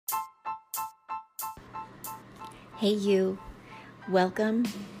Hey, you. Welcome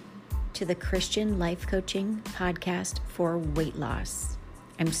to the Christian Life Coaching Podcast for Weight Loss.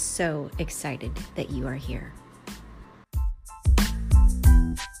 I'm so excited that you are here.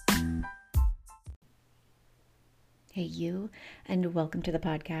 Hey, you, and welcome to the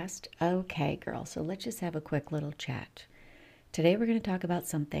podcast. Okay, girl, so let's just have a quick little chat. Today we're going to talk about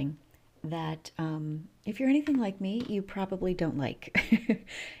something that, if you're anything like me, you probably don't like.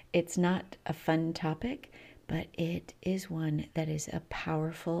 It's not a fun topic, but it is one that is a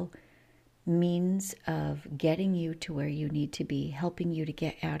powerful means of getting you to where you need to be, helping you to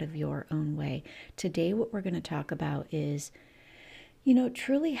get out of your own way. Today, what we're going to talk about is,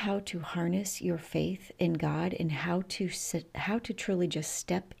 truly how to harness your faith in God and how to truly just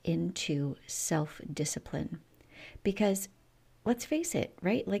step into self-discipline. Because let's face it,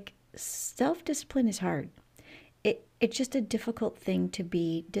 right? Like self-discipline is hard. It's just a difficult thing to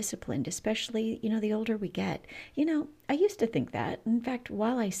be disciplined, especially, the older we get. I used to think that. In fact,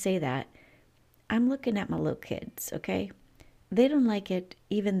 while I say that, I'm looking at my little kids, okay? They don't like it,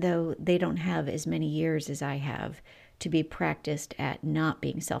 even though they don't have as many years as I have to be practiced at not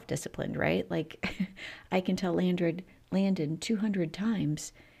being self-disciplined, right? Like, I can tell Landon 200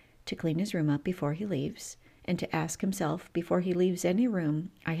 times to clean his room up before he leaves and to ask himself before he leaves any room.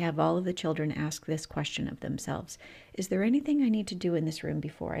 I have all of the children ask this question of themselves. Is there anything I need to do in this room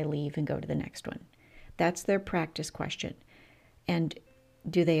before I leave and go to the next one? That's their practice question. And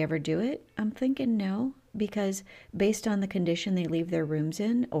do they ever do it? I'm thinking no, because based on the condition they leave their rooms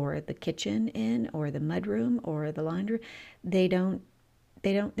in, or the kitchen in, or the mudroom, or the laundry, they're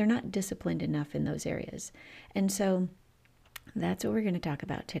not disciplined enough in those areas. And so that's what we're going to talk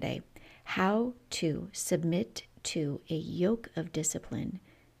about today. How to submit to a yoke of discipline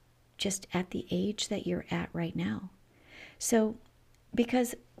just at the age that you're at right now. So,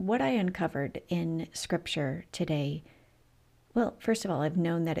 because what I uncovered in Scripture today, well, first of all, I've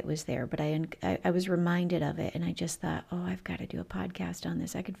known that it was there, but I was reminded of it, and I just thought, I've got to do a podcast on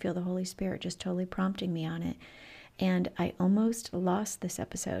this. I could feel the Holy Spirit just totally prompting me on it. And I almost lost this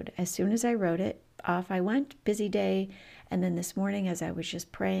episode. As soon as I wrote it, off I went, busy day. And then this morning, as I was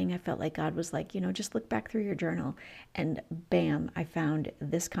just praying, I felt like God was like, just look back through your journal. And bam, I found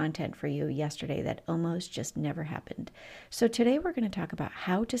this content for you yesterday that almost just never happened. So today we're going to talk about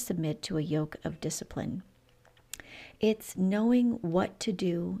how to submit to a yoke of discipline. It's knowing what to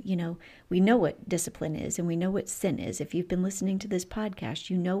do. We know what discipline is and we know what sin is. If you've been listening to this podcast,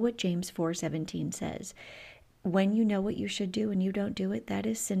 you know what James 4:17 says. When you know what you should do and you don't do it, that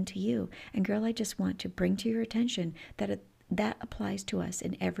is sin to you. And girl, I just want to bring to your attention that that applies to us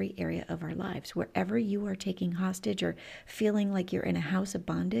in every area of our lives. Wherever you are taking hostage or feeling like you're in a house of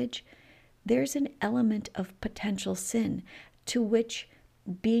bondage, there's an element of potential sin to which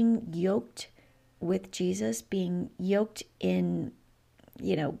being yoked with Jesus, being yoked in,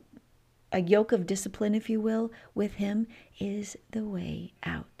 a yoke of discipline, if you will, with him is the way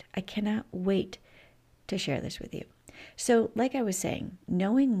out. I cannot wait to share this with you. So like I was saying,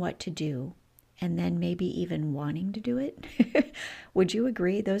 knowing what to do and then maybe even wanting to do it, would you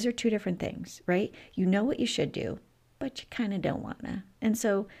agree? Those are two different things, right? You know what you should do, but you kind of don't want to. And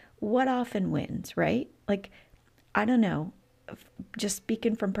so what often wins, right? Like, I don't know, just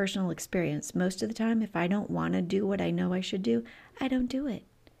speaking from personal experience, most of the time, if I don't want to do what I know I should do, I don't do it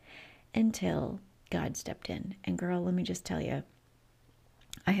until God stepped in. And girl, let me just tell you,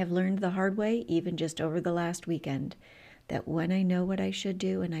 I have learned the hard way, even just over the last weekend, that when I know what I should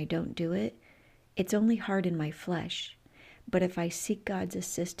do and I don't do it, it's only hard in my flesh. But if I seek God's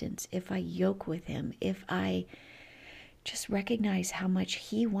assistance, if I yoke with him, if I just recognize how much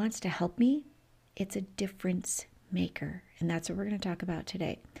he wants to help me, it's a difference maker. And that's what we're going to talk about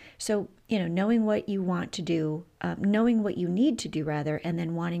today. So, knowing what you want to do, knowing what you need to do rather, and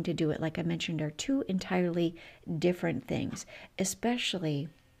then wanting to do it, like I mentioned, are two entirely different things, especially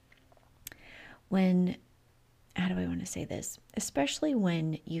when, how do I want to say this? Especially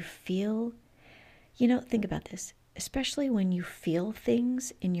when you feel, think about this, especially when you feel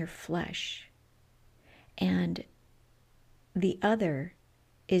things in your flesh and the other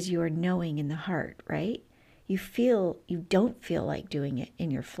is your knowing in the heart, right? You don't feel like doing it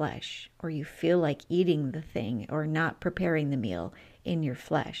in your flesh, or you feel like eating the thing or not preparing the meal in your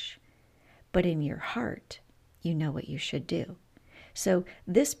flesh, but in your heart, you know what you should do. So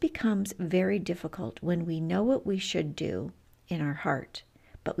this becomes very difficult when we know what we should do in our heart,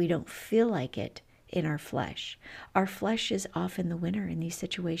 but we don't feel like it in our flesh. Our flesh is often the winner in these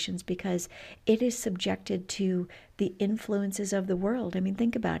situations because it is subjected to the influences of the world. I mean,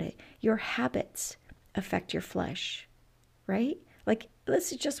 think about it. Your habits affect your flesh, right? Like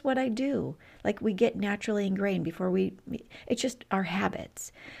this is just what I do. Like we get naturally ingrained before it's just our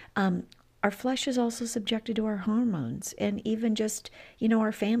habits. Our flesh is also subjected to our hormones, and even just,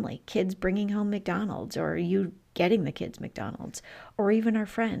 our family, kids bringing home McDonald's, or you getting the kids McDonald's, or even our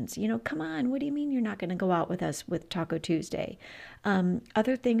friends. Come on, what do you mean you're not going to go out with us with Taco Tuesday?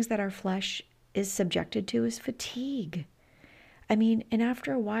 Other things that our flesh is subjected to is fatigue. And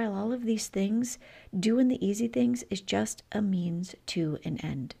after a while, all of these things, doing the easy things is just a means to an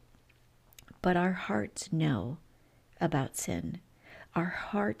end. But our hearts know about sin. Our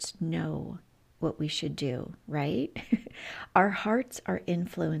hearts know what we should do, right? Our hearts are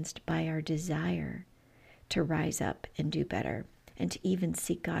influenced by our desire to rise up and do better and to even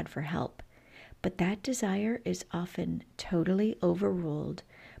seek God for help. But that desire is often totally overruled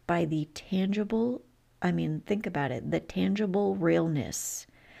by the tangible, think about it, the tangible realness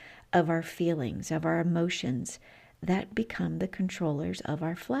of our feelings, of our emotions that become the controllers of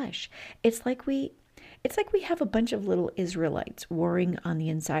our flesh. It's like we have a bunch of little Israelites warring on the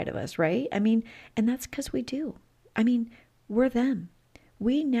inside of us, right? And that's because we do. We're them.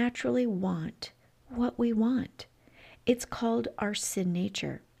 We naturally want what we want. It's called our sin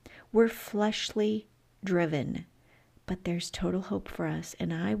nature. We're fleshly driven, but there's total hope for us.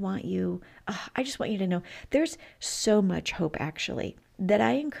 And I just want you to know there's so much hope, actually, that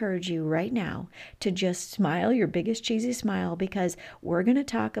I encourage you right now to just smile your biggest cheesy smile, because we're going to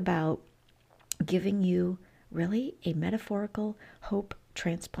talk about giving you really a metaphorical hope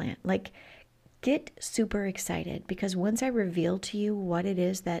transplant. Like, get super excited, because once I reveal to you what it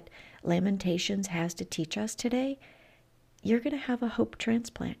is that Lamentations has to teach us today, you're going to have a hope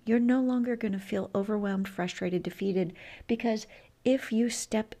transplant. You're no longer going to feel overwhelmed, frustrated, defeated, because if you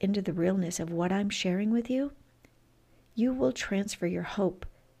step into the realness of what I'm sharing with you, you will transfer your hope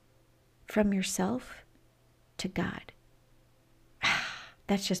from yourself to God.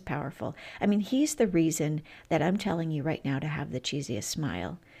 That's just powerful. He's the reason that I'm telling you right now to have the cheesiest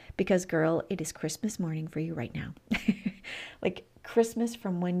smile. Because, girl, it is Christmas morning for you right now. Like Christmas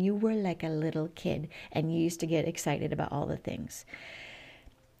from when you were like a little kid and you used to get excited about all the things.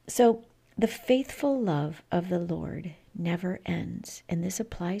 So the faithful love of the Lord never ends. And this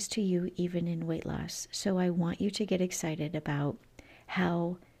applies to you even in weight loss. So I want you to get excited about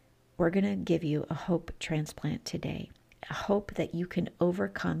how we're going to give you a hope transplant today. A hope that you can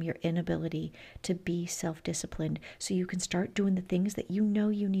overcome your inability to be self-disciplined, so you can start doing the things that you know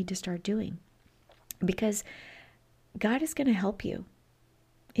you need to start doing. Because God is going to help you.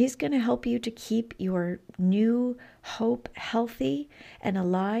 He's going to help you to keep your new hope healthy and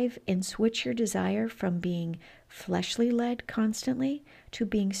alive, and switch your desire from being fleshly led constantly to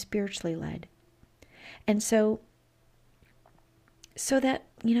being spiritually led. And so that,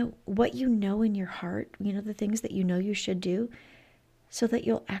 what you know in your heart, the things that you know you should do, so that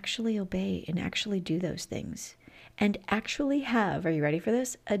you'll actually obey and actually do those things and actually have, are you ready for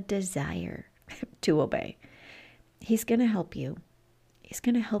this? A desire to obey. He's going to help you. He's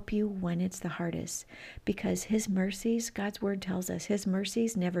going to help you when it's the hardest, because his mercies, God's word tells us, his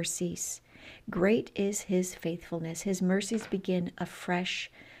mercies never cease. Great is his faithfulness. His mercies begin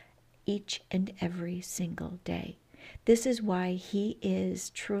afresh each and every single day. This is why he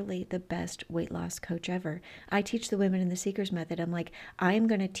is truly the best weight loss coach ever. I teach the women in the Seekers Method. I'm like, I am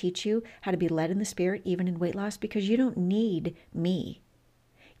going to teach you how to be led in the Spirit, even in weight loss, because you don't need me.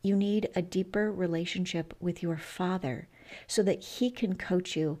 You need a deeper relationship with your Father, so that he can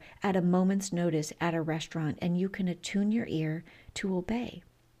coach you at a moment's notice at a restaurant, and you can attune your ear to obey.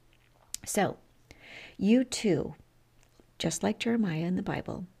 So, you too, just like Jeremiah in the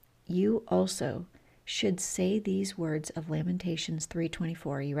Bible, you also should say these words of Lamentations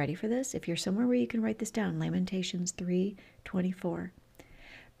 3:24. Are you ready for this? If you're somewhere where you can write this down, Lamentations 3:24.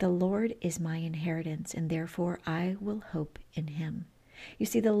 The Lord is my inheritance, and therefore I will hope in him. You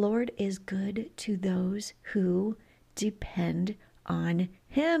see, the Lord is good to those who depend on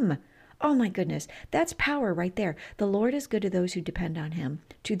him. Oh my goodness, that's power right there. The Lord is good to those who depend on him,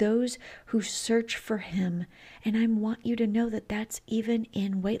 to those who search for him. And I want you to know that that's even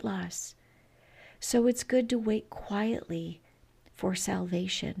in weight loss. So it's good to wait quietly for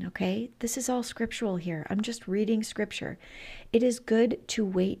salvation, okay? This is all scriptural here. I'm just reading scripture. It is good to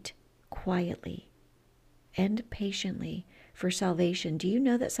wait quietly and patiently for salvation. Do you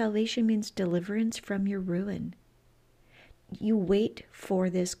know that salvation means deliverance from your ruin? You wait for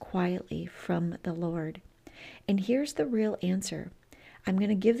this quietly from the Lord. And here's the real answer. I'm going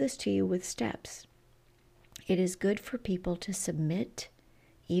to give this to you with steps. It is good for people to submit,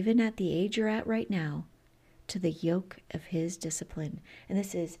 even at the age you're at right now, to the yoke of his discipline. And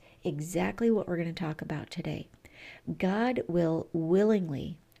this is exactly what we're going to talk about today. God will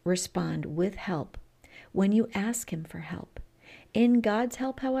willingly respond with help when you ask Him for help. In God's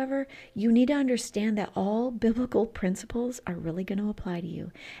help, however, you need to understand that all biblical principles are really going to apply to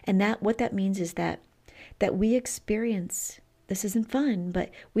you. And that what that means is that we experience, this isn't fun, but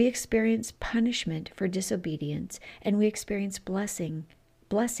we experience punishment for disobedience, and we experience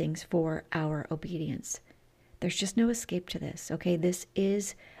blessings for our obedience. There's just no escape to this, okay? This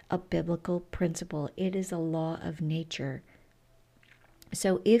is a biblical principle. It is a law of nature.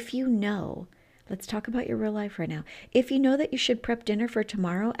 So if you know, let's talk about your real life right now. If you know that you should prep dinner for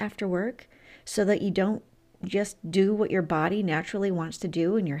tomorrow after work so that you don't just do what your body naturally wants to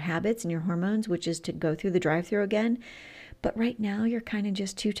do and your habits and your hormones, which is to go through the drive-thru again, but right now you're kind of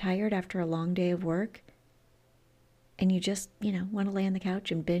just too tired after a long day of work, and you just, want to lay on the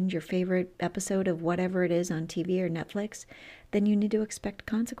couch and binge your favorite episode of whatever it is on TV or Netflix, then you need to expect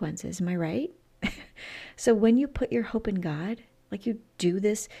consequences. Am I right? So when you put your hope in God, like you do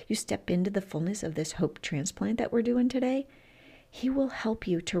this, you step into the fullness of this hope transplant that we're doing today, He will help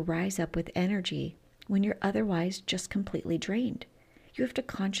you to rise up with energy when you're otherwise just completely drained. You have to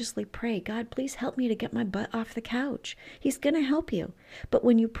consciously pray, God, please help me to get my butt off the couch. He's going to help you. But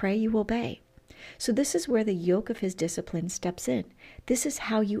when you pray, you obey. So this is where the yoke of His discipline steps in. This is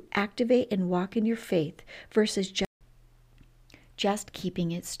how you activate and walk in your faith versus just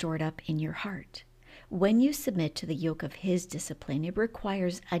keeping it stored up in your heart. When you submit to the yoke of His discipline, it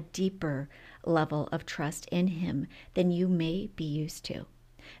requires a deeper level of trust in Him than you may be used to.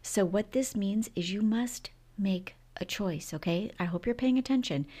 So what this means is you must make a choice, okay? I hope you're paying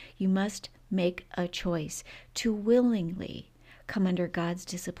attention. You must make a choice to willingly come under God's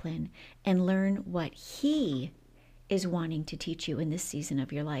discipline and learn what He is wanting to teach you in this season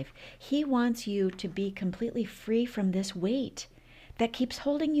of your life. He wants you to be completely free from this weight that keeps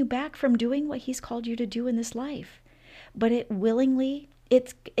holding you back from doing what He's called you to do in this life. But it will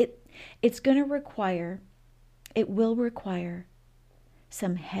require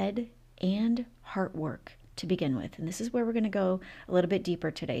some head and heart work to begin with. And this is where we're going to go a little bit deeper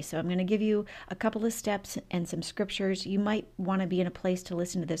today. So I'm going to give you a couple of steps and some scriptures. You might want to be in a place to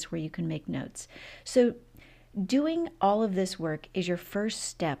listen to this where you can make notes. So doing all of this work is your first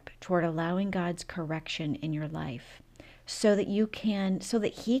step toward allowing God's correction in your life so that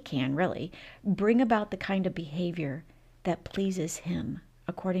He can really bring about the kind of behavior that pleases Him.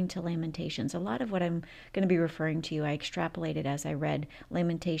 According to Lamentations, a lot of what I'm going to be referring to, I extrapolated as I read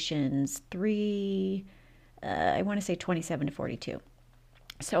Lamentations 3, I want to say 27 to 42.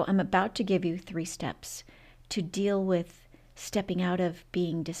 So I'm about to give you 3 steps to deal with stepping out of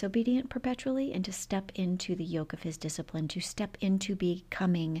being disobedient perpetually and to step into the yoke of His discipline, to step into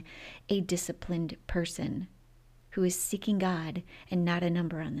becoming a disciplined person who is seeking God and not a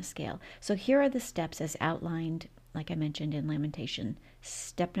number on the scale. So here are the steps as outlined, like I mentioned in Lamentation.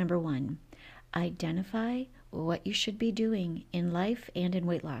 Step number 1, identify what you should be doing in life and in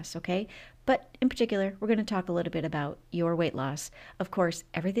weight loss, okay? But in particular, we're going to talk a little bit about your weight loss. Of course,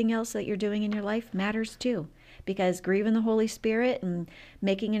 everything else that you're doing in your life matters too, because grieving the Holy Spirit and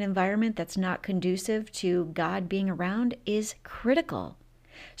making an environment that's not conducive to God being around is critical.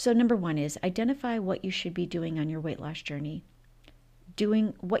 So number 1 is identify what you should be doing on your weight loss journey.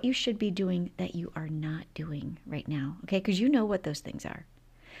 Doing what you should be doing that you are not doing right now, okay? Because you know what those things are.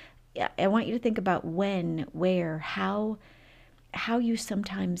 I want you to think about when, where, how you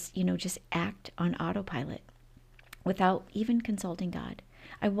sometimes, just act on autopilot without even consulting God.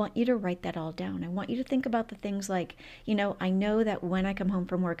 I want you to write that all down. I want you to think about the things like, I know that when I come home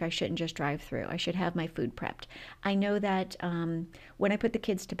from work, I shouldn't just drive through. I should have my food prepped. I know that when I put the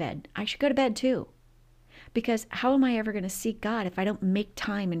kids to bed, I should go to bed too. Because how am I ever going to seek God if I don't make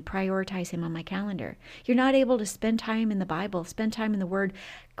time and prioritize Him on my calendar? You're not able to spend time in the Bible, spend time in the Word,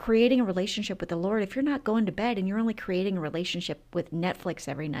 creating a relationship with the Lord. If you're not going to bed and you're only creating a relationship with Netflix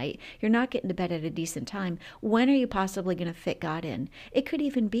every night, you're not getting to bed at a decent time. When are you possibly going to fit God in? It could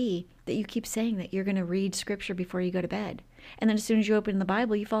even be that you keep saying that you're going to read Scripture before you go to bed. And then as soon as you open the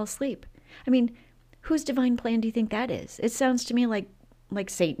Bible, you fall asleep. I mean, whose divine plan do you think that is? It sounds to me like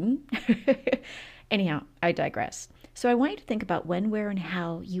Satan. Anyhow, I digress. So I want you to think about when, where, and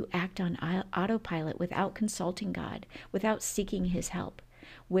how you act on autopilot without consulting God, without seeking His help.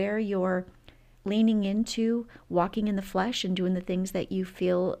 Where you're leaning into walking in the flesh and doing the things that you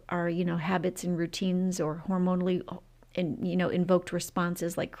feel are, habits and routines or hormonally and, invoked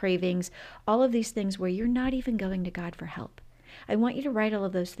responses like cravings, all of these things where you're not even going to God for help. I want you to write all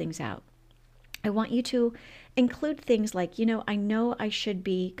of those things out. I want you to include things like, I know I should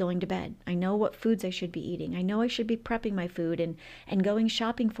be going to bed. I know what foods I should be eating. I know I should be prepping my food and going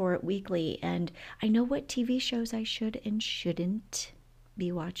shopping for it weekly. And I know what TV shows I should and shouldn't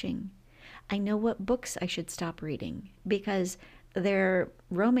be watching. I know what books I should stop reading because they're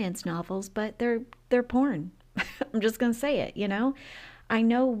romance novels, but they're porn. I'm just going to say it. I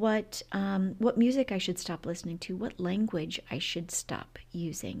know what music I should stop listening to, what language I should stop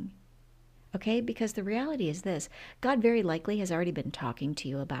using. Okay, because the reality is this: God very likely has already been talking to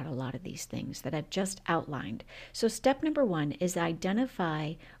you about a lot of these things that I've just outlined. So step number 1 is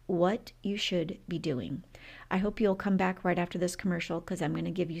identify what you should be doing. I hope you'll come back right after this commercial because I'm going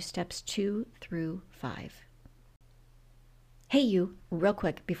to give you steps 2 through 5. Hey you, real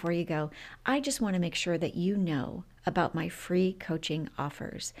quick before you go, I just want to make sure that you know about my free coaching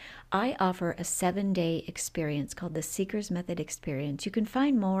offers. I offer a 7-day experience called the Seeker's Method Experience. You can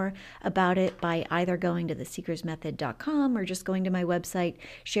find more about it by either going to theseekersmethod.com or just going to my website,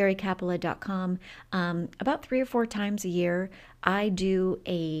 sherrycapella.com. About 3 or 4 times a year,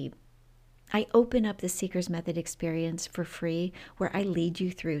 I open up the Seeker's Method experience for free, where I lead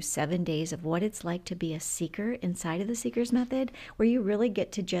you through 7 days of what it's like to be a seeker inside of the Seeker's Method, where you really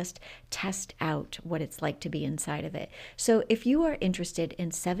get to just test out what it's like to be inside of it. So if you are interested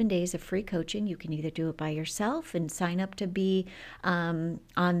in 7 days of free coaching, you can either do it by yourself and sign up to be on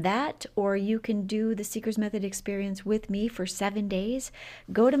that, or you can do the Seeker's Method experience with me for 7 days.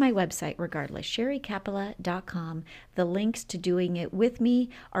 Go to my website regardless, sherrycapella.com. The links to doing it with me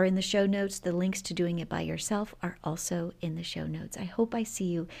are in the show notes. The links to doing it by yourself are also in the show notes. I hope I see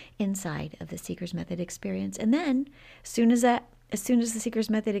you inside of the Seeker's Method experience. And then as soon as the Seeker's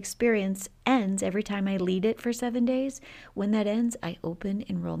Method experience ends, every time I lead it for 7 days, when that ends, I open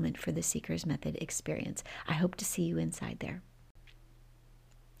enrollment for the Seeker's Method experience. I hope to see you inside there.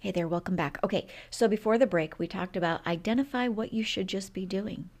 Hey there, welcome back. Okay, so before the break, we talked about identify what you should just be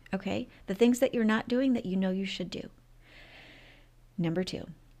doing, okay? The things that you're not doing that you know you should do. Number 2.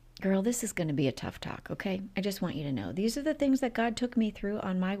 Girl, this is going to be a tough talk, okay? I just want you to know. These are the things that God took me through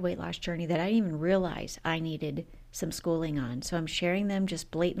on my weight loss journey that I didn't even realize I needed some schooling on. So I'm sharing them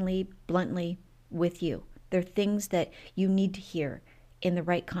just bluntly with you. They're things that you need to hear in the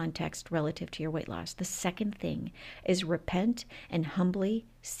right context relative to your weight loss. The second thing is repent and humbly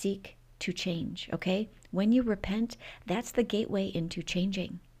seek to change, okay? When you repent, that's the gateway into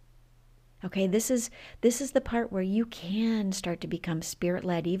changing. Okay, this is the part where you can start to become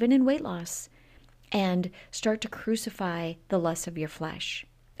spirit-led, even in weight loss, and start to crucify the lusts of your flesh.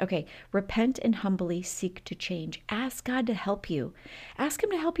 Okay, repent and humbly seek to change. Ask God to help you. Ask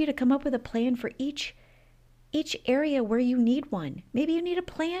Him to help you to come up with a plan for each area where you need one. Maybe you need a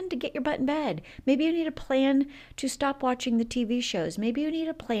plan to get your butt in bed. Maybe you need a plan to stop watching the TV shows. Maybe you need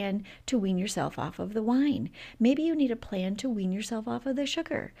a plan to wean yourself off of the wine. Maybe you need a plan to wean yourself off of the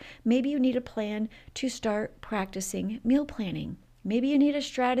sugar. Maybe you need a plan to start practicing meal planning. Maybe you need a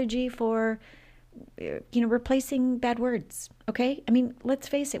strategy for replacing bad words. Okay? I mean, let's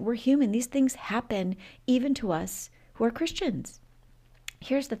face it, we're human. These things happen even to us who are Christians.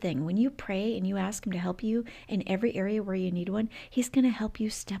 Here's the thing. When you pray and you ask Him to help you in every area where you need one, He's going to help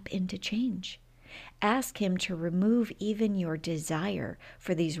you step into change. Ask Him to remove even your desire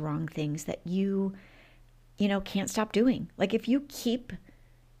for these wrong things that you can't stop doing. Like if you keep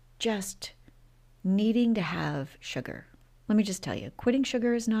just needing to have sugar, let me just tell you, quitting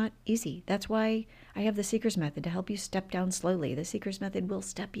sugar is not easy. That's why I have the Seeker's Method to help you step down slowly. The Seeker's Method will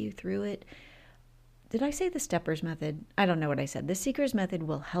step you through it. Did I say the Stepper's Method? I don't know what I said. The Seeker's Method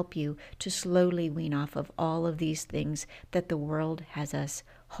will help you to slowly wean off of all of these things that the world has us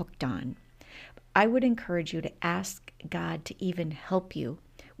hooked on. I would encourage you to ask God to even help you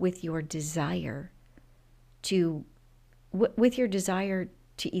with your desire to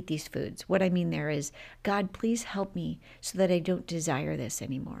eat these foods. What I mean there is, God, please help me so that I don't desire this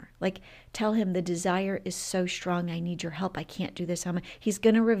anymore. Like, tell Him the desire is so strong, I need your help. I can't do this. He's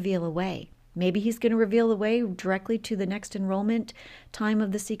going to reveal a way. Maybe He's going to reveal the way directly to the next enrollment time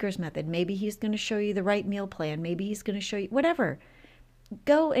of the Seeker's Method. Maybe He's going to show you the right meal plan. Maybe He's going to show you whatever.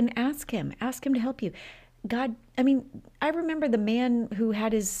 Go and ask Him. Ask Him to help you. God, I remember the man who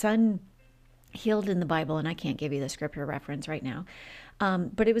had his son healed in the Bible, and I can't give you the scripture reference right now,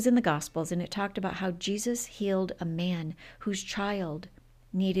 but it was in the Gospels, and it talked about how Jesus healed a man whose child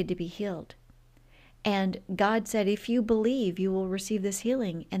needed to be healed. And God said, if you believe, you will receive this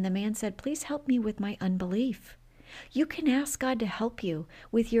healing. And the man said, please help me with my unbelief. You can ask God to help you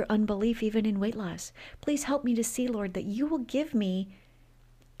with your unbelief, even in weight loss. Please help me to see, Lord, that you will give me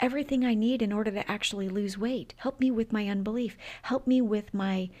everything I need in order to actually lose weight. Help me with my unbelief. Help me with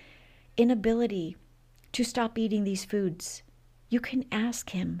my inability to stop eating these foods, you can ask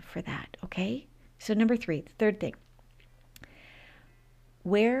him for that, okay? So number 3, the third thing,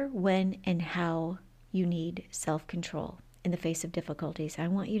 where, when, and how you need self-control in the face of difficulties. I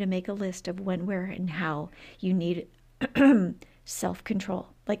want you to make a list of when, where, and how you need self-control.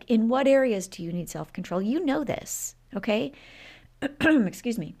 Like, in what areas do you need self-control? You know this, okay?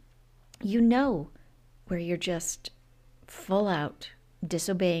 Excuse me. You know where you're just full out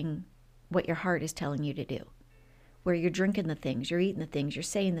disobeying what your heart is telling you to do, where you're drinking the things, you're eating the things, you're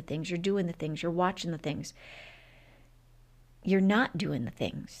saying the things, you're doing the things, you're watching the things. You're not doing the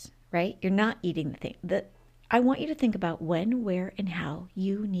things, right? You're not eating the thing. I want you to think about when, where, and how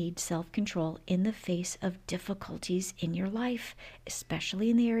you need self-control in the face of difficulties in your life, especially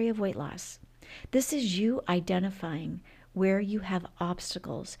in the area of weight loss. This is you identifying where you have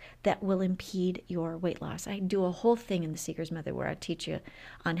obstacles that will impede your weight loss. I do a whole thing in The Seeker's Method where I teach you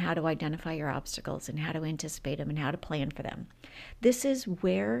on how to identify your obstacles and how to anticipate them and how to plan for them. This is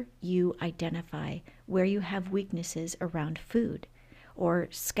where you identify where you have weaknesses around food or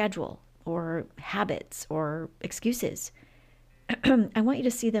schedule or habits or excuses. I want you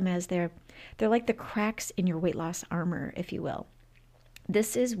to see them as they're like the cracks in your weight loss armor, if you will.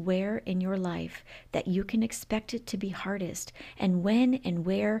 This is where in your life that you can expect it to be hardest, and when and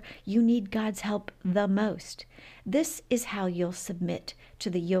where you need God's help the most. This is how you'll submit to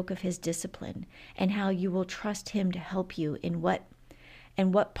the yoke of his discipline, and how you will trust him to help you in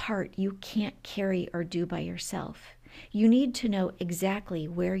what part you can't carry or do by yourself. You need to know exactly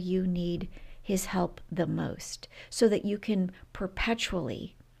where you need his help the most, so that you can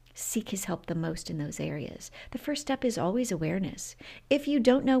perpetually seek his help the most in those areas. The first step is always awareness. If you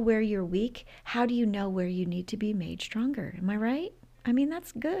don't know where you're weak, how do you know where you need to be made stronger? Am I right? I mean,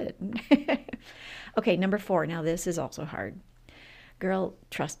 that's good. Okay, number 4. Now, this is also hard. Girl,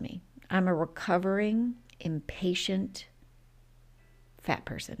 trust me. I'm a recovering, impatient, fat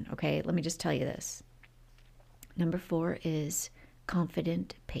person, okay? Let me just tell you this. Number 4 is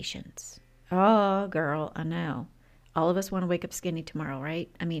confident patience. Oh, girl, I know. All of us want to wake up skinny tomorrow, right?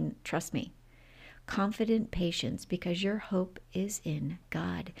 I mean, trust me. Confident patience, because your hope is in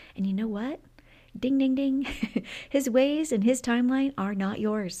God. And you know what? Ding, ding, ding. His ways and his timeline are not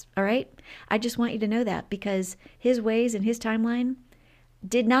yours, all right? I just want you to know that, because his ways and his timeline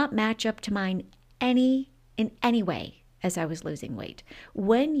did not match up to mine in any way as I was losing weight.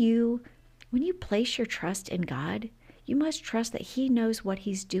 When you place your trust in God, you must trust that he knows what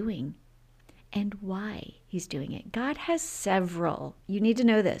he's doing and why he's doing it. God has several, you need to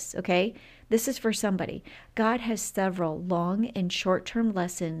know this, okay? This is for somebody. God has several long and short-term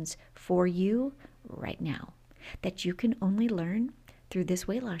lessons for you right now that you can only learn through this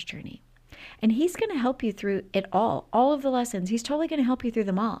weight loss journey. And he's going to help you through it all of the lessons. He's totally going to help you through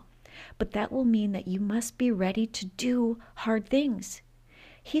them all. But that will mean that you must be ready to do hard things.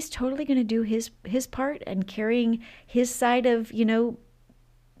 He's totally going to do his part and carrying his side of,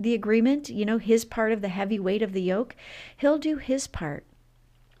 the agreement, his part of the heavy weight of the yoke. He'll do his part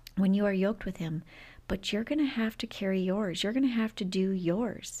when you are yoked with him, but you're going to have to carry yours. You're going to have to do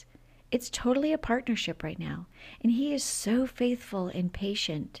yours. It's totally a partnership right now. And he is so faithful and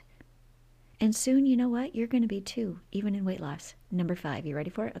patient. And soon, you know what? You're going to be too, even in weight loss. Number 5, you ready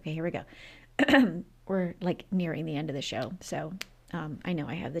for it? Okay, here we go. We're like nearing the end of the show. So I know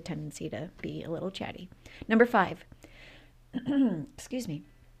I have the tendency to be a little chatty. Number 5, excuse me.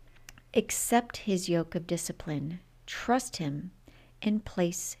 Accept his yoke of discipline, trust him, and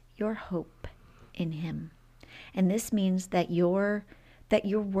place your hope in him. And this means that your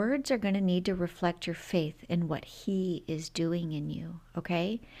words are going to need to reflect your faith in what he is doing in you,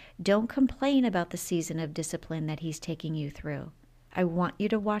 okay? Don't complain about the season of discipline that he's taking you through. I want you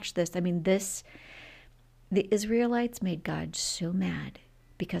to watch this. I mean, the Israelites made God so mad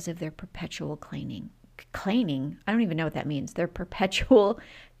because of their perpetual complaining. I don't even know what that means. Their perpetual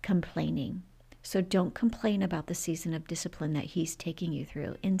complaining. So don't complain about the season of discipline that he's taking you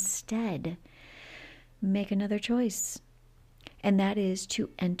through. Instead, make another choice. And that is to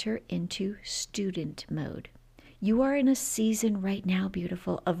enter into student mode. You are in a season right now,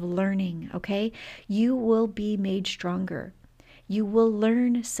 beautiful, of learning, okay? You will be made stronger. You will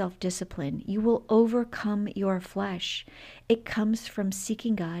learn self-discipline. You will overcome your flesh. It comes from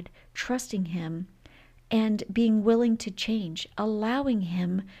seeking God, trusting him, and being willing to change, allowing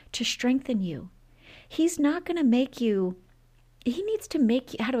him to strengthen you. He's not going to make you, he needs to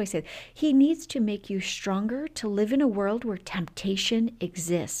make you, how do I say it? He needs to make you stronger to live in a world where temptation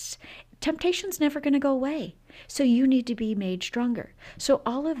exists. Temptation's never going to go away. So you need to be made stronger. So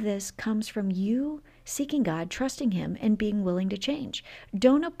all of this comes from you seeking God, trusting Him, and being willing to change.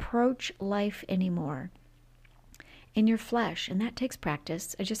 Don't approach life anymore in your flesh, and that takes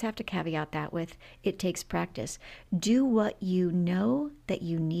practice. I just have to caveat that with it takes practice. Do what you know that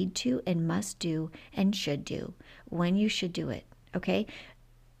you need to and must do and should do when you should do it, okay?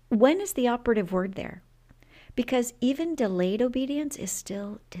 When is the operative word there? Because even delayed obedience is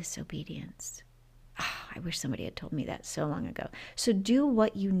still disobedience. I wish somebody had told me that so long ago. So do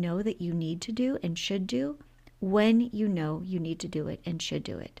what you know that you need to do and should do when you know you need to do it and should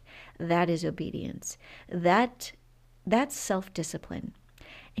do it. That is obedience. That's self-discipline.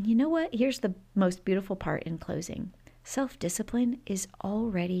 And you know what? Here's the most beautiful part in closing. Self-discipline is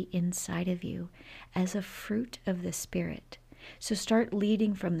already inside of you as a fruit of the Spirit. So start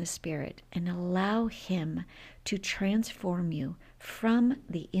leading from the Spirit and allow Him to transform you from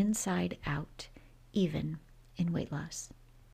the inside out, even in weight loss.